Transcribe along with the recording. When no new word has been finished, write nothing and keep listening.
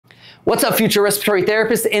What's up, future respiratory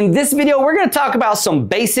therapists? In this video, we're going to talk about some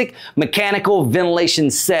basic mechanical ventilation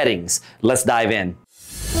settings. Let's dive in.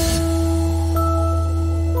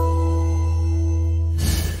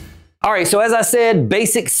 All right, so as I said,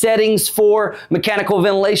 basic settings for mechanical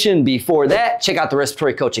ventilation. Before that, check out the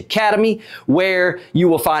Respiratory Coach Academy, where you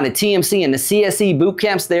will find the TMC and the CSE boot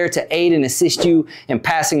camps there to aid and assist you in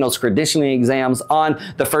passing those credentialing exams on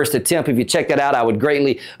the first attempt. If you check that out, I would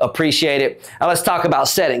greatly appreciate it. Now let's talk about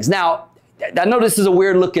settings. Now, I know this is a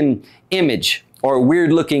weird looking image or a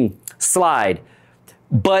weird looking slide,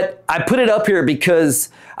 but I put it up here because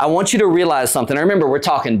I want you to realize something. Remember, we're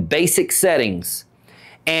talking basic settings.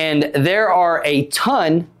 And there are a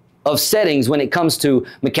ton of settings when it comes to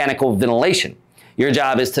mechanical ventilation. Your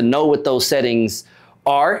job is to know what those settings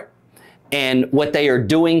are and what they are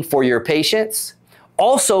doing for your patients.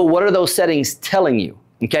 Also, what are those settings telling you?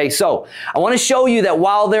 Okay, so I want to show you that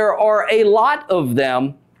while there are a lot of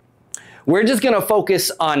them, we're just going to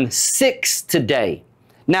focus on 6 today.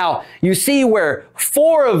 Now, you see where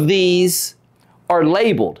 4 of these are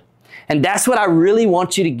labeled. And that's what I really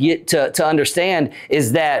want you to get to understand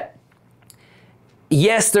is that,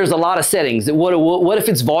 yes, there's a lot of settings. What if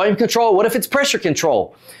it's volume control? What if it's pressure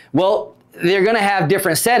control? Well, they're going to have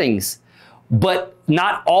different settings, but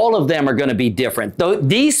not all of them are going to be different.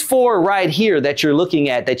 These 4 right here that you're looking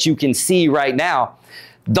at that you can see right now,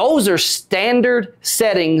 those are standard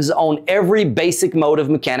settings on every basic mode of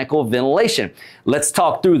mechanical ventilation. Let's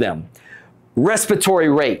talk through them. Respiratory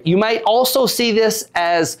rate. You might also see this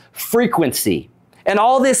as frequency. And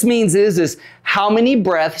all this means is how many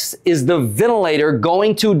breaths is the ventilator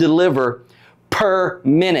going to deliver per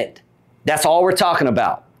minute. That's all we're talking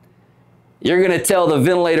about. You're going to tell the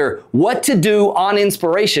ventilator what to do on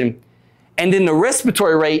inspiration, and then the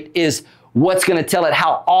respiratory rate is what's going to tell it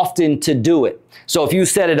how often to do it. So if you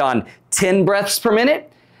set it on 10 breaths per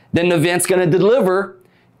minute, then the vent's going to deliver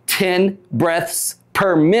 10 breaths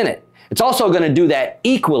per minute. It's also going to do that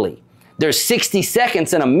equally. There's 60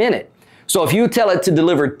 seconds in a minute. So if you tell it to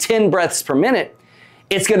deliver 10 breaths per minute,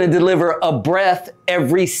 it's going to deliver a breath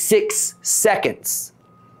every 6 seconds.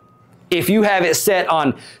 If you have it set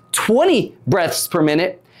on 20 breaths per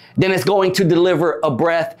minute, then it's going to deliver a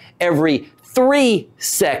breath every 3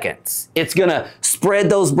 seconds. It's going to spread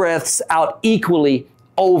those breaths out equally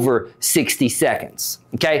over 60 seconds.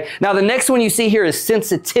 Okay? Now the next one you see here is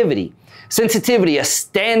sensitivity. Sensitivity, a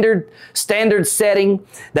standard setting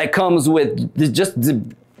that comes with just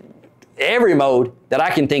every mode that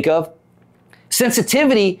I can think of.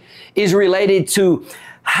 Sensitivity is related to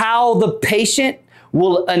how the patient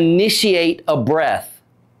will initiate a breath.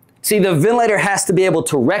 See, the ventilator has to be able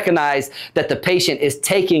to recognize that the patient is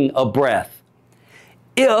taking a breath.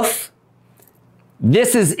 If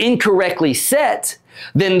this is incorrectly set,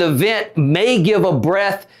 then the vent may give a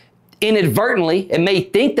breath inadvertently. It may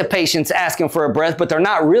think the patient's asking for a breath, but they're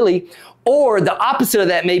not really. Or the opposite of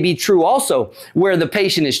that may be true also, where the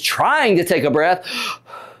patient is trying to take a breath,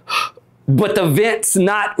 but the vent's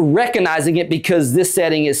not recognizing it because this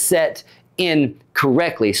setting is set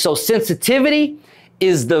incorrectly. So sensitivity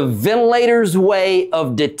is the ventilator's way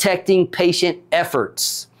of detecting patient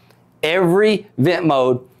efforts. Every vent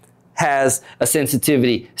mode has a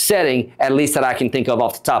sensitivity setting, at least that I can think of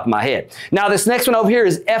off the top of my head. Now this next one over here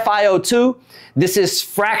is FiO₂. This is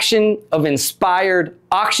fraction of inspired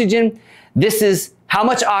oxygen. This is how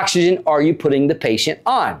much oxygen are you putting the patient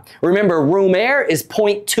on. Remember, room air is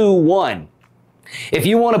 0.21. If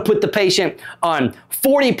you want to put the patient on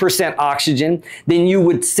 40% oxygen, then you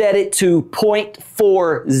would set it to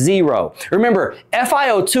 0.40. Remember,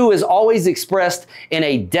 FiO₂ is always expressed in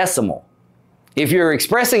a decimal. If you're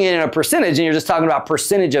expressing it in a percentage and you're just talking about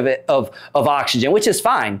percentage of oxygen, which is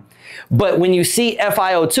fine. But when you see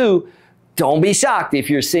FiO₂, don't be shocked if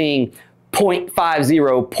you're seeing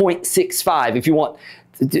 0.50, 0.65. If you want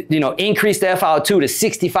to, increase the FiO₂ to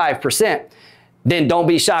 65%, then don't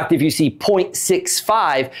be shocked if you see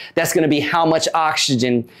 0.65. That's going to be how much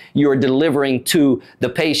oxygen you're delivering to the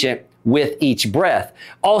patient with each breath.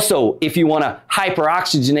 Also, if you want to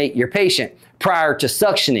hyperoxygenate your patient prior to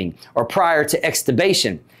suctioning or prior to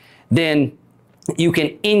extubation, then you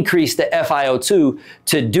can increase the FiO₂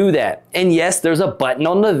 to do that. And yes, there's a button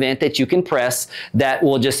on the vent that you can press that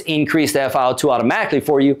will just increase the FiO₂ automatically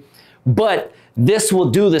for you. But this will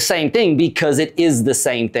do the same thing because it is the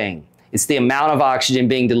same thing. It's the amount of oxygen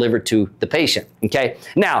being delivered to the patient. Okay.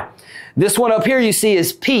 Now, this one up here you see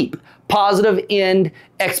is PEEP, positive end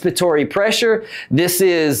expiratory pressure. This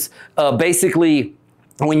is basically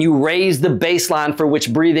when you raise the baseline for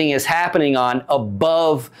which breathing is happening on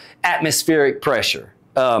above atmospheric pressure.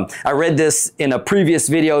 I read this in a previous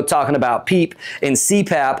video talking about PEEP and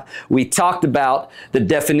CPAP. We talked about the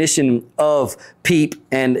definition of PEEP,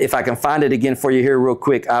 and if I can find it again for you here real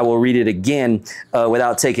quick, I will read it again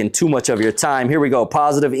without taking too much of your time. Here we go.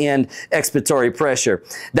 Positive end expiratory pressure.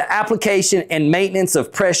 The application and maintenance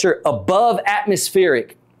of pressure above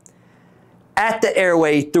atmospheric at the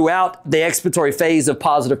airway throughout the expiratory phase of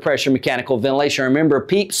positive pressure mechanical ventilation. Remember,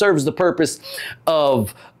 PEEP serves the purpose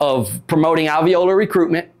of promoting alveolar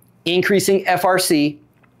recruitment, increasing FRC,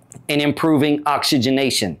 and improving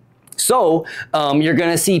oxygenation. So you're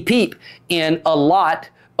going to see PEEP in a lot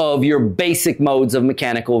of your basic modes of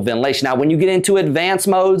mechanical ventilation. Now, when you get into advanced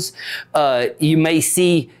modes, you may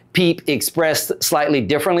see PEEP expressed slightly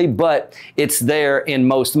differently, but it's there in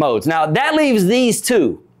most modes. Now, that leaves these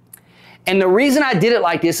two. And the reason I did it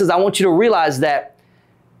like this is I want you to realize that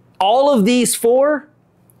all of these four,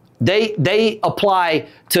 they apply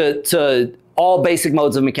to all basic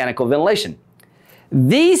modes of mechanical ventilation.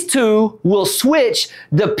 These two will switch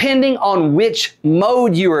depending on which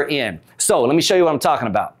mode you are in. So let me show you what I'm talking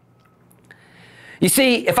about. You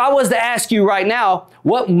see, if I was to ask you right now,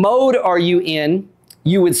 what mode are you in?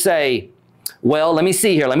 You would say, well, let me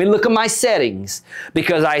see here. Let me look at my settings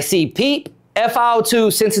because I see PEEP,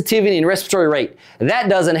 FiO₂, sensitivity, and respiratory rate. That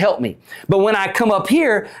doesn't help me. But when I come up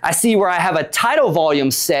here, I see where I have a tidal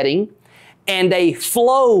volume setting and a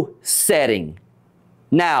flow setting.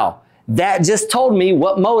 Now, that just told me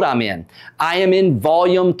what mode I'm in. I am in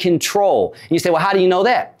volume control. And you say, well, how do you know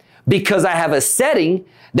that? Because I have a setting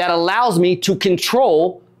that allows me to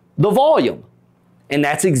control the volume. And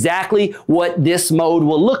that's exactly what this mode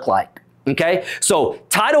will look like. Okay, so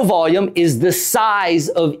tidal volume is the size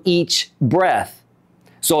of each breath.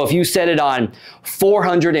 So if you set it on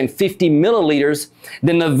 450 milliliters,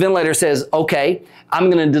 then the ventilator says, okay,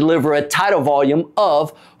 I'm going to deliver a tidal volume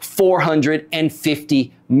of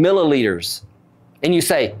 450 milliliters. And you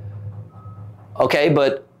say, okay,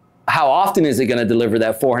 but how often is it going to deliver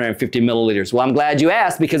that 450 milliliters? Well, I'm glad you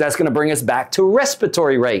asked because that's going to bring us back to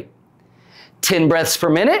respiratory rate. 10 breaths per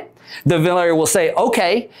minute, the ventilator will say,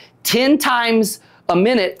 okay, 10 times a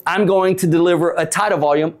minute, I'm going to deliver a tidal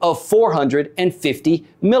volume of 450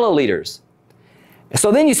 milliliters.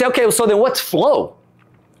 So then you say, okay, so then what's flow?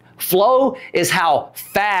 Flow is how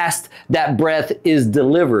fast that breath is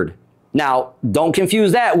delivered. Now, don't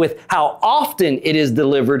confuse that with how often it is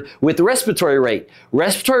delivered with the respiratory rate.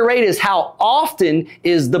 Respiratory rate is how often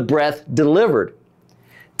is the breath delivered.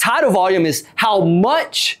 Tidal volume is how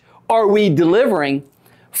much are we delivering.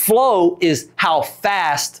 Flow is how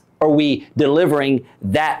fast are we delivering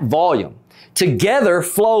that volume. Together,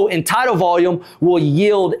 flow and tidal volume will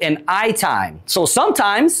yield an I time. So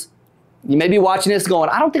sometimes you may be watching this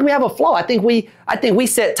going, I don't think we have a flow. I think we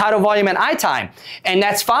set tidal volume and I time, and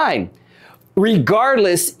that's fine.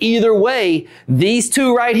 Regardless, either way, these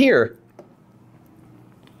two right here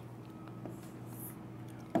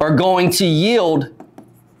are going to yield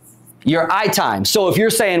your I time. So if you're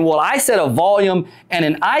saying, well, I set a volume and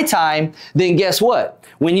an I time, then guess what?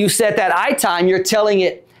 When you set that I time, you're telling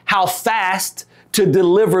it how fast to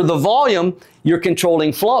deliver the volume, you're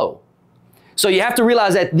controlling flow. So you have to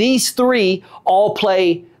realize that these three all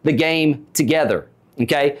play the game together,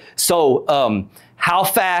 okay? So how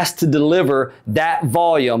fast to deliver that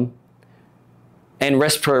volume, and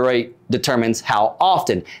respiratory rate determines how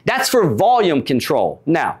often. That's for volume control.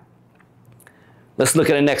 Now, let's look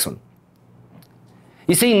at the next one.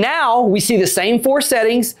 You see, now we see the same four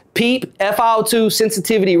settings, PEEP, FiO₂,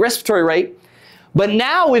 sensitivity, respiratory rate, but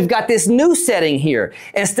now we've got this new setting here.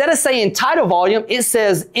 Instead of saying tidal volume, it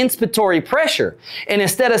says inspiratory pressure. And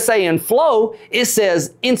instead of saying flow, it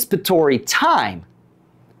says inspiratory time.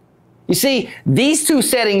 You see, these two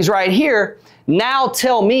settings right here now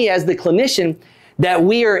tell me as the clinician that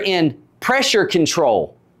we are in pressure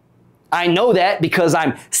control. I know that because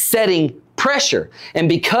I'm setting pressure. And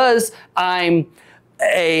because I'm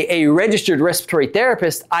a registered respiratory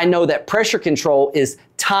therapist, I know that pressure control is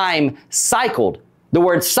time cycled. The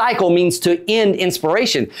word cycle means to end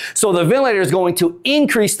inspiration. So the ventilator is going to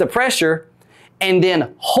increase the pressure and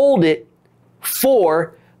then hold it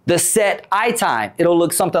for the set I time. It'll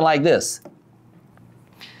look something like this.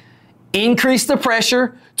 Increase the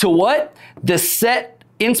pressure to what? The set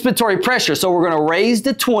inspiratory pressure. So we're going to raise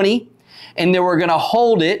to 20 and then we're going to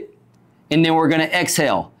hold it and then we're going to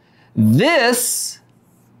exhale.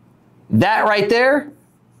 That right there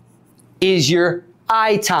is your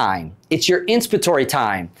I time. It's your inspiratory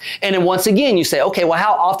time. And then once again, you say, okay, well,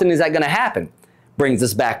 how often is that going to happen? Brings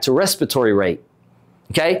us back to respiratory rate.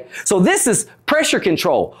 Okay, so this is pressure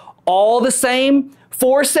control. All the same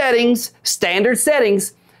four settings, standard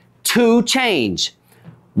settings, to change.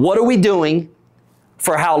 What are we doing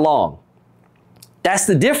for how long? That's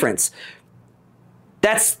the difference.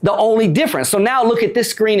 That's the only difference. So now look at this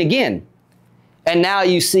screen again. And now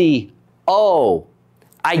you see, oh,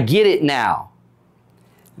 I get it now.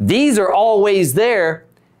 These are always there.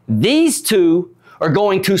 These two are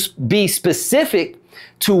going to be specific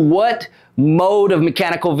to what mode of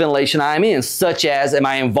mechanical ventilation I'm in, such as, am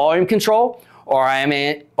I in volume control or am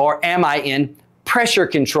I in pressure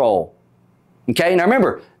control? Okay, now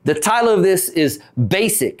remember, the title of this is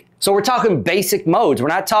basic. So we're talking basic modes. We're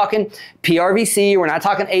not talking PRVC, we're not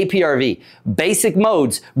talking APRV. Basic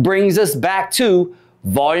modes brings us back to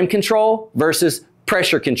volume control versus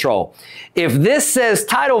pressure control. If this says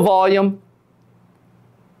tidal volume,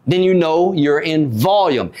 then you know you're in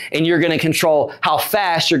volume and you're going to control how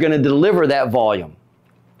fast you're going to deliver that volume.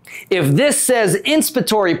 If this says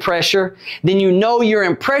inspiratory pressure, then you know you're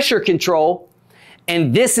in pressure control,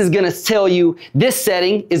 and this is going to tell you, this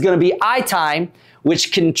setting is going to be I time,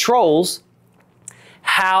 which controls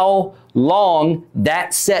how long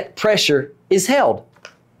that set pressure is held.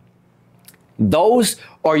 Those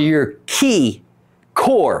are your key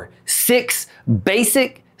core 6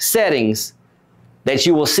 basic settings that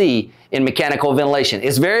you will see in mechanical ventilation.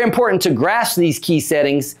 It's very important to grasp these key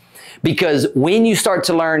settings, because when you start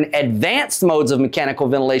to learn advanced modes of mechanical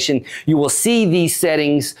ventilation, you will see these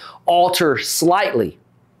settings alter slightly.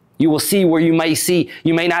 You will see where you may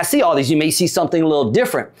not see all these, you may see something a little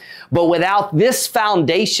different. But without this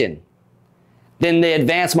foundation, then the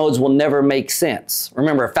advanced modes will never make sense.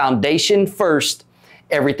 Remember, foundation first,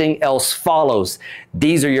 everything else follows.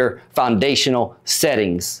 These are your foundational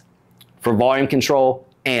settings for volume control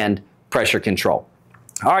and pressure control.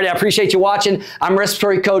 All right, I appreciate you watching. I'm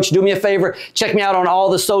Respiratory Coach. Do me a favor, check me out on all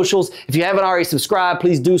the socials. If you haven't already subscribed,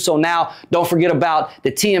 please do so now. Don't forget about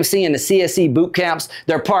the TMC and the CSE boot camps.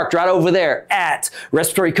 They're parked right over there at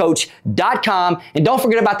respiratorycoach.com. And don't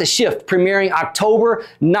forget about the shift premiering October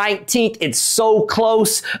 19th. It's so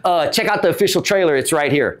close. Check out the official trailer. It's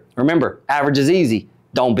right here. Remember, average is easy.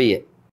 Don't be it.